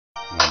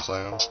You know what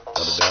I'm saying?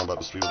 Got it down about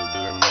the speed of the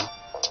doing me.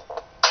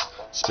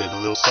 Spit a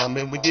little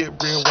something and we get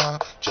real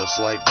wild. Just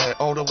like that,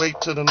 all the way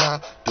to the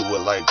Nile. Do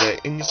it like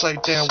that and you say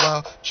damn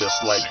wow.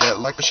 Just like that,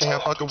 like a sham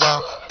fucking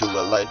wow. Do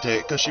it like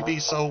that, cause she be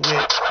so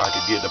wet. I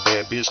could get a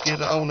bad bitch, get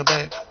her on the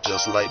back.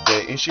 Just like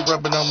that, and she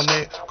rubbing on my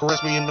neck.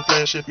 Caress me in the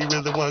flesh if you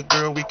really want,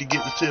 girl. We could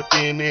get the tip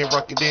in and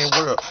rock your damn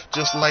world.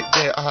 Just like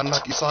that, I'll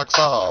knock your socks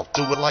off.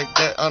 Do it like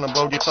that, I'll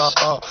blow your top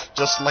off.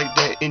 Just like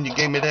that, and you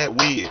gave me that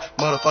weird.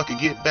 Motherfucker,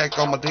 get back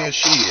on my damn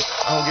shit.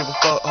 I don't give a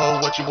fuck, ho,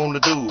 what you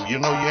wanna do.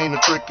 You know you ain't a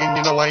trick and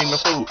you know I ain't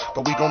a fool.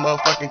 But we gon'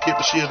 motherfucking keep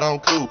the shit on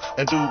cool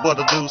and do what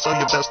I do, so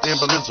you best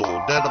stand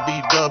belizzle. That'll be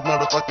dub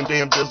motherfucking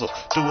damn dizzle.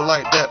 Do it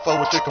like that for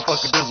a chicken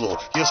fucking dizzle.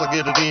 Yes, I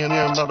get it in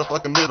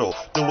motherfucking middle.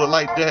 Do it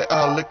like that,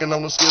 I'm licking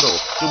on the skittle.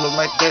 Do it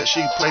like that,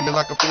 she play me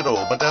like a fiddle.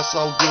 But that's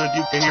so good,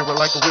 you can hear it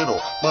like a riddle.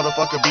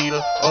 Motherfucker beat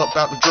her up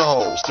out the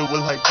drawers. Do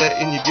it like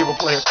that and you give a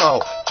play a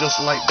call. Just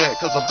like that,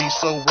 cause I be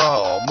so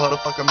raw.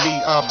 Motherfucker me,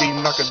 I'll be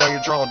knocking down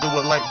your jaw. Do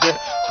it like that,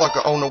 fuck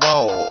her on the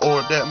wall.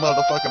 Or that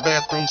motherfucking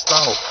bathroom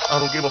stall. I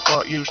don't give a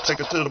fuck, you take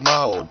her to the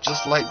mall.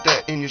 Just like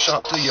that, and you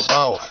shop till you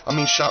ball. I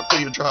mean shop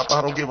till you drop,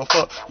 I don't give a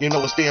fuck. You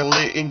know it's damn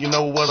lit, and you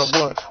know what I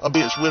want. A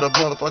bitch with a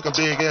motherfucking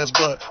big ass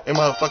butt. And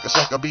motherfucker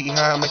suck a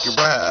behind, make you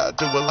ride.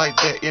 Do it like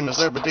that, and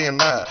it's every damn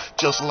night.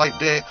 Just like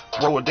that,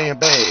 roll it damn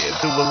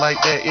bad. Do it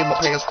like that, and my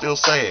pants still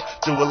sad.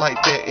 Do it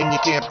like that, and you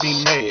can't be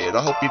mad.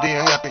 I hope you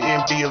damn happy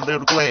and be a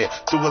little glad.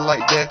 Do it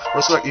like that,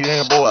 respect your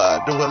damn boy.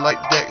 Do it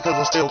like that, cause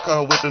I still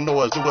come with the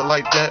noise. Do it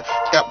like that,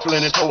 got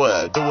plenty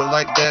toy. Do it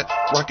like that,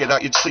 rock it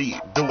out your seat.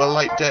 Do it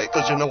like that,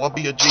 cause you know I'll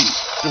be a G.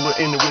 Do it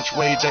any which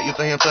way that you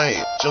damn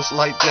thing. Just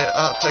like that,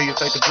 I'll tell you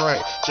take a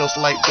drink. Just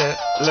like that,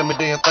 let me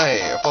damn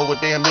thing. For a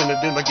damn minute,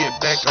 then I get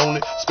back on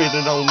it. Spit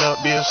it on up,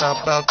 bitch, how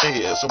about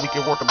that? So we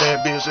can work a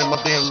bad bitch in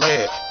my damn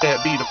lab.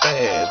 That be the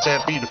fad,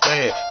 that be the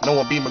fad. No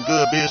one be my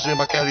good bitch in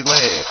my caddy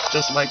lab.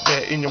 Just like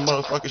that, in your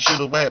motherfucking shit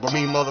is whack. But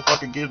me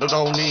motherfucking get it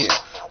on in.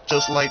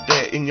 Just like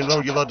that, and you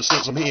know you love to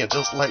sit some here.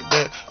 Just like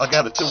that, I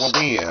got it till I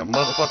win.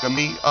 Motherfucking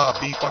me, I'll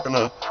be fucking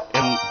her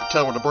and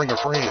tell her to bring her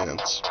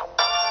friends.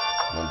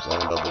 I'm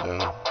saying, double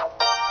down.